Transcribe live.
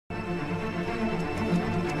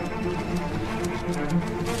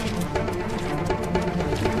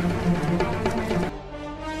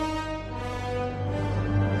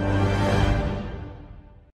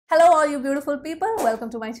Hello all you beautiful people, welcome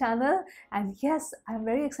to my channel, and yes, I'm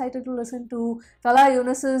very excited to listen to Talhah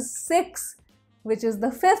Yunus's 6, which is the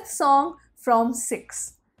 5th song from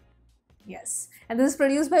 6. Yes, and this is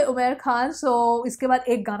produced by Umair Khan, so iske baad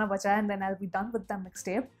ek gana bacha hai and then I'll be done with the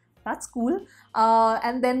mixtape. That's cool.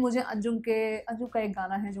 And then मुझे अंजुम का एक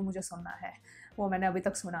गाना है जो मुझे सुनना है, वो मैंने अभी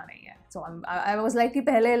तक सुना नहीं है. So I was like कि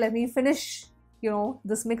पहले let me finish, you know,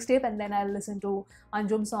 this mixtape and then I'll listen to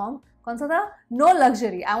Anjum song. कौन सा था? No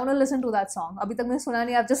Luxury. I want to listen to that song. अभी तक मैंने सुना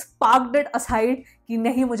नहीं. I've just parked it aside कि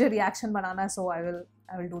नहीं मुझे reaction बनाना है, so I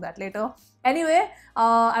will do that later. Anyway,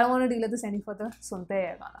 I don't want to deal with this any further. सुनते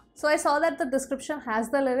हैं गाना. So I saw that the description has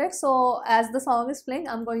the lyrics. So as the song is playing,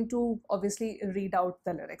 I'm going to obviously read out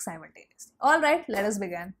the lyrics simultaneously. All right, let us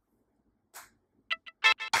begin.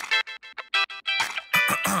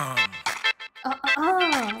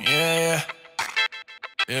 Yeah.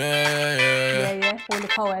 वो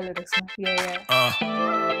लिखा हुआ है lyrics में.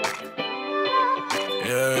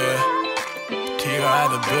 Yeah. Taha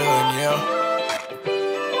the building, yo.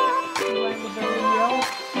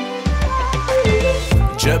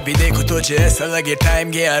 जब भी देखो तुझे ऐसा लगे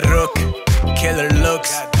टाइम गया रुक. Killer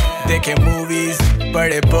looks, देखे movies,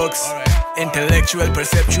 पढ़े books. Intellectual,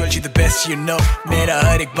 perceptual, she the best you know. मेरा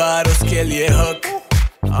हर एक बार उसके लिए hook.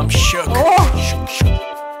 I'm shook.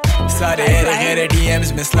 सारे हेरे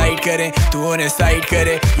DMs में स्लाइड करें, तू उन्हें साइड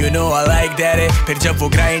करे. You know I like that it. फिर जब वो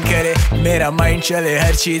ग्राइंड करे, मेरा माइंड चले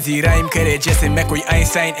हर चीज ही राइम करे. जैसे मैं कोई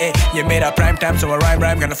आइंस्टाइन. ये मेरा prime time, so I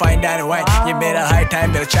rhyme gonna find out and wine. ये मेरा high time,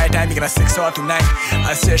 मेरा chai time, you gonna 6 or to 9.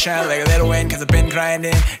 I still shine like a little Wayne, cause I've been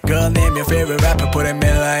grinding. Girl, name your favorite rapper, put him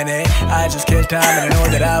in line. I just kill time and I know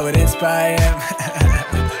that I would inspire him.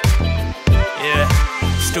 Yeah.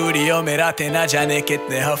 Studio में रातें ना जाने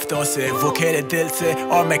कितने हफ्तों से, वो खेले दिल से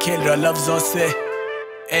और मैं खेल रहा लफ्जों से.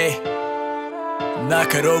 ना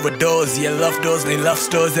करो overdose, ये love dose नहीं love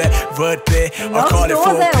stores है. Word पे और call it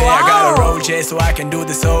foreplay. I got a roll J so I can do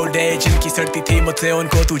this all day. जिनकी सड़ती थी मुझसे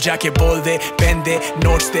उनको तू जाके बोल दे. पेन दे,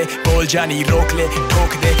 notes दे, बोल जानी रोक ले,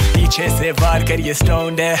 ठोक दे. पीछे से वार कर ये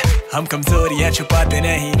stoned है. हम कमजोरियां छुपाते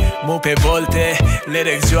नहीं, मुंह पे बोलते.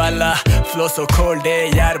 Lyrics ज्वाला, flow so cold है.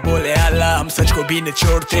 यार बोले आला, हम सच को भी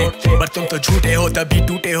निचोड़ते. पर तुम तो झूठे हो तभी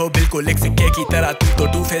टूटे हो, बिल्कुल एक सिक्के की तरह. तुम तो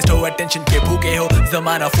टू फेस्ड हो, attention के भूखे हो.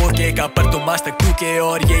 जमाना 4K का पर तुम आज तक टूके.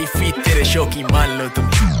 और यही फीट तेरे शो की मान लो तुम.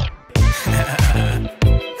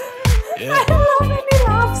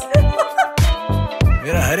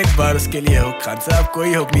 मेरा हर एक बार उसके लिए हुक. खान साहब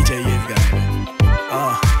कोई हुक नहीं चाहिए इस गाने में.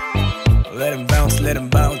 Let him bounce, let him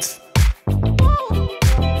bounce.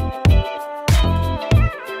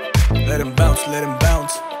 Let him bounce, let him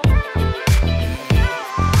bounce.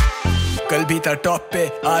 कल भी था टॉप पे,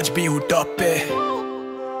 आज भी हूँ टॉप पे.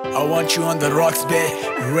 I want you on the rocks, babe.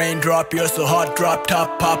 Raindrop, you're so hot, drop top,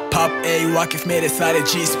 pop, pop. Ay, वाकिफ मेरे सारे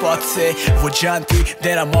G-spots से. वो जानती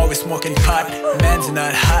that I'm always smoking pot. Man's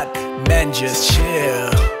not hot, man just chill.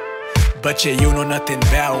 But yeah, you know nothing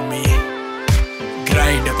about me.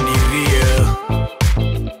 Grind अपनी real.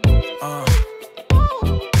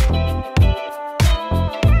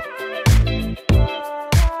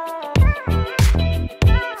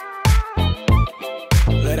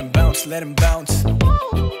 Let him bounce, let him bounce.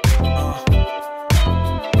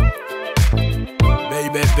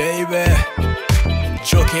 Baby,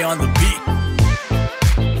 Jokhay on the beat.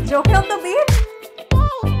 Jokhay on the beat?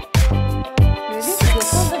 Really? Jokhay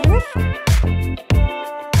on the beat?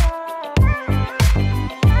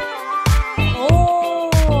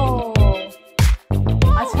 Oh,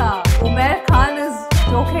 अच्छा, Umair Khan is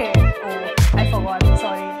Jokhay. Oh, I forgot.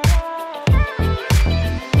 Sorry.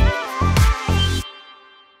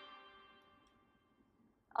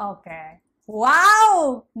 Okay. Wow,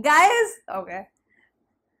 guys. Okay.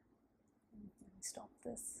 Stop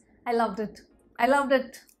this. I loved it. I loved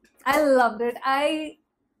it. I loved it. I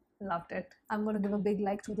loved it. I'm going to give a big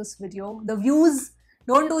like to this video. The views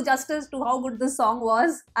don't do justice to how good this song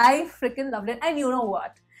was. I freaking loved it. And you know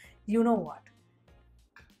what? You know what?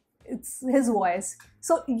 It's his voice.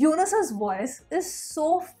 So Yunus's voice is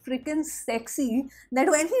so freaking sexy that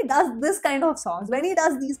when he does this kind of songs, when he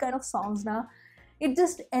does these kind of songs now, it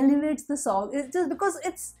just elevates the song. It's just because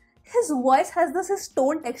his voice has this, his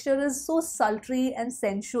tone texture is so sultry and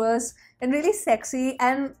sensuous and really sexy,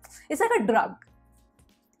 and it's like a drug.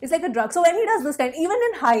 It's like a drug. So when he does this kind, even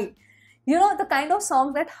in High, you know, the kind of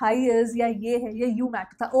song that High is, yeah, ye hai, yeah, you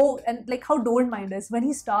matter tha. Oh, and like how Don't Mind is, when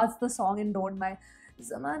he starts the song in Don't Mind,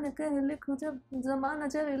 ज़माने के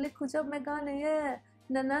लिखूं जब मैं गाने ये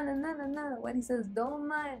na na na na na na, when he says don't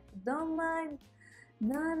mind,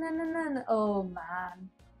 na na na na na. Oh man.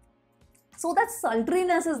 So that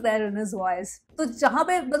sultriness is there in his voice. तो जहाँ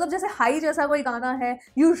पे मतलब जैसे हाई जैसा कोई गाना है,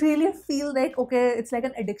 you really feel like okay, it's like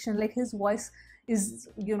an addiction. Like his voice is,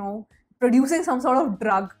 you know, producing some sort of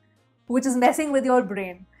drug, which is messing with your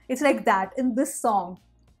brain. It's like that in this song.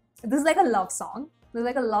 This is like a love song. This is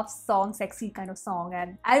like a love song, sexy kind of song.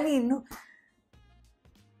 And I mean,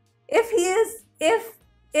 if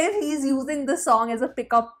he's using this song as a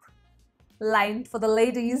pickup line for the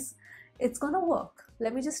ladies, it's gonna work.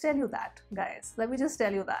 Let me just tell you that, guys. Let me just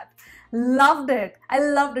tell you that. Loved it. I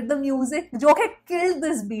loved it. The music. Jokhay killed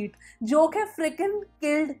this beat. Jokhay freaking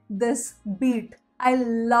killed this beat. I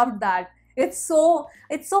loved that. It's so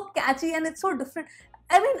catchy and it's so different.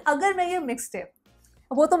 I mean, अगर मैं ये mixtape,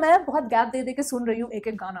 वो तो मैं बहुत gap दे के सुन रही हूँ एक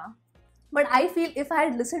गाना. But I feel if I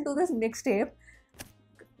had listened to this mixtape,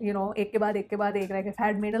 you know, एक के बाद एक, like if I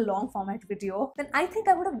had made a long format video, then I think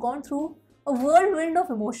I would have gone through a whirlwind of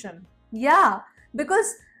emotion. Yeah.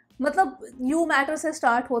 Because मतलब You Matter से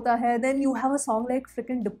start होता है, then you have a song like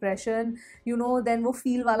freaking Depression, you know, then वो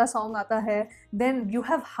Feel वाला song आता है, then you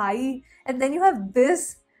have High, and then you have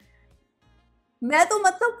this. मैं तो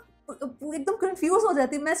मतलब एकदम confused हो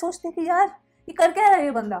जाती, मैं सोचती कि यार ये कर क्या रहा है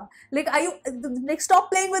ये बंदा. Like stop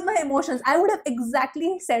playing with my emotions. I would have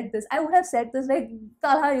exactly said this. I would have said this like,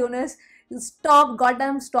 Talhah Yunus,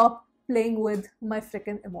 goddamn stop playing with my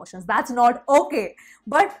freaking emotions. That's not okay.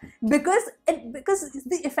 But because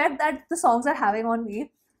the effect that the songs are having on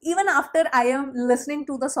me, even after I am listening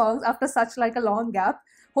to the songs after such like a long gap,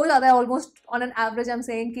 हो जाता है almost on an average. I'm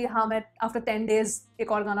saying कि हाँ मैं after 10 days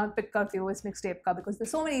एक और गाना pick करती हूँ इस mixtape का, because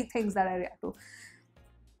there's so many things that I react to.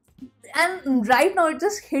 And right now it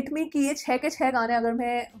just hit me कि ये 6 के 6 गाने अगर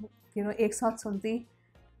मैं you know एक साथ सुनती,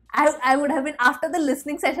 I would have been, after the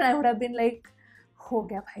listening session I would have been like, हो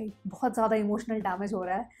गया भाई, बहुत ज़्यादा emotional damage हो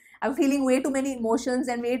रहा है. I'm feeling way too many emotions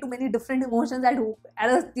and way too many different emotions at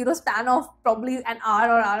a span of probably an hour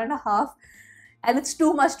or hour and a half, and it's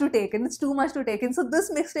too much to take in. So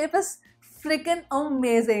this mixtape is freaking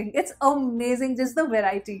amazing. It's amazing, just the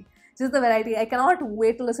variety. I cannot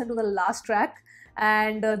wait to listen to the last track.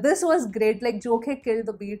 And this was great. Like Jokhay killed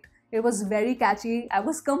the beat. It was very catchy. I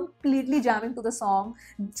was completely jamming to the song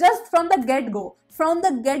just from the get-go.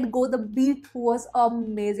 The beat was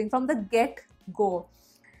amazing from the get-go.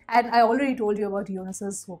 And I already told you about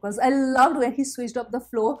Yunus's vocals. I loved when he switched up the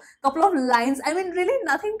flow. Couple of lines. I mean, really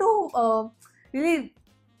nothing to really,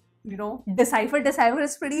 you know, decipher.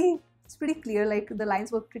 It's pretty clear. Like the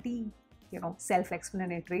lines were pretty, you know,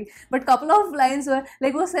 self-explanatory. But couple of lines were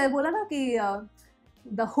like वो बोला ना कि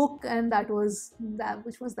the hook, and that was that.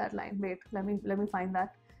 Which was that line? Wait, let me find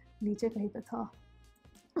that. नीचे कहीं पे था.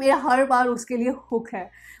 मेरा हर बार उसके लिए hook है.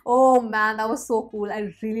 Oh man, that was so cool.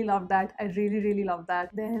 I really loved that. I really loved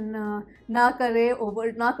that. Then ना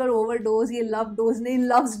कर overdose, ये love dose नहीं,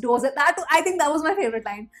 loves dose. That I think that was my favorite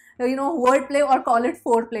line. You know, wordplay or call it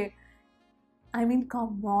foreplay. I mean,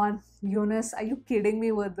 come on, Yunus, are you kidding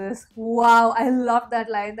me with this? Wow, I love that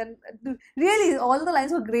line. Then really, all the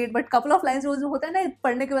lines were great, but couple of lines जो होता है ना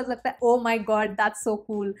पढ़ने के बाद लगता है, oh my god, that's so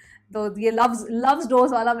cool. तो ये loves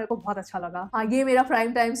doors वाला मेरे को बहुत अच्छा लगा. हाँ, ये मेरा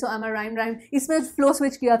prime time, so I'm a rhyme. इसमें flow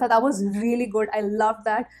switch किया था, that was really good. I loved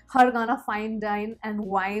that. हर गाना fine dine and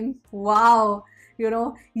wine. Wow, you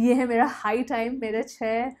know, ये है मेरा high time, मेरा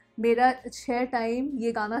 6 time,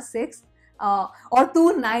 ये गाना 6, और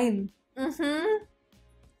तू 9.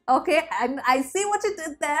 Okay, and I see what you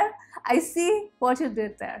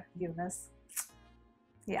did there. Yunus.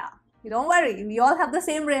 Yeah, don't worry, we all have the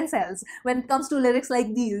same brain cells when it comes to lyrics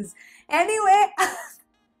like these. Anyway,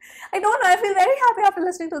 I don't know, I feel very happy after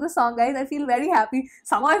listening to the song, guys. I feel very happy.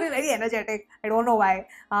 Somehow I feel very energetic. I don't know why.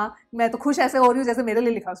 मैं तो खुश ऐसे हो रही हूँ जैसे मेरे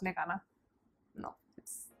लिए लिखा उसने गाना. No,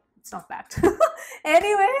 it's not that.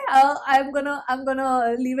 Anyway, I'm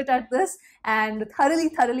gonna leave it at this, and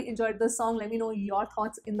thoroughly enjoyed this song. Let me know your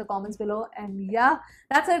thoughts in the comments below. And yeah,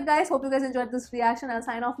 that's it, guys. Hope you guys enjoyed this reaction. I'll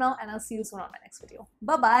sign off now, and I'll see you soon on my next video.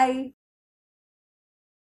 Bye bye.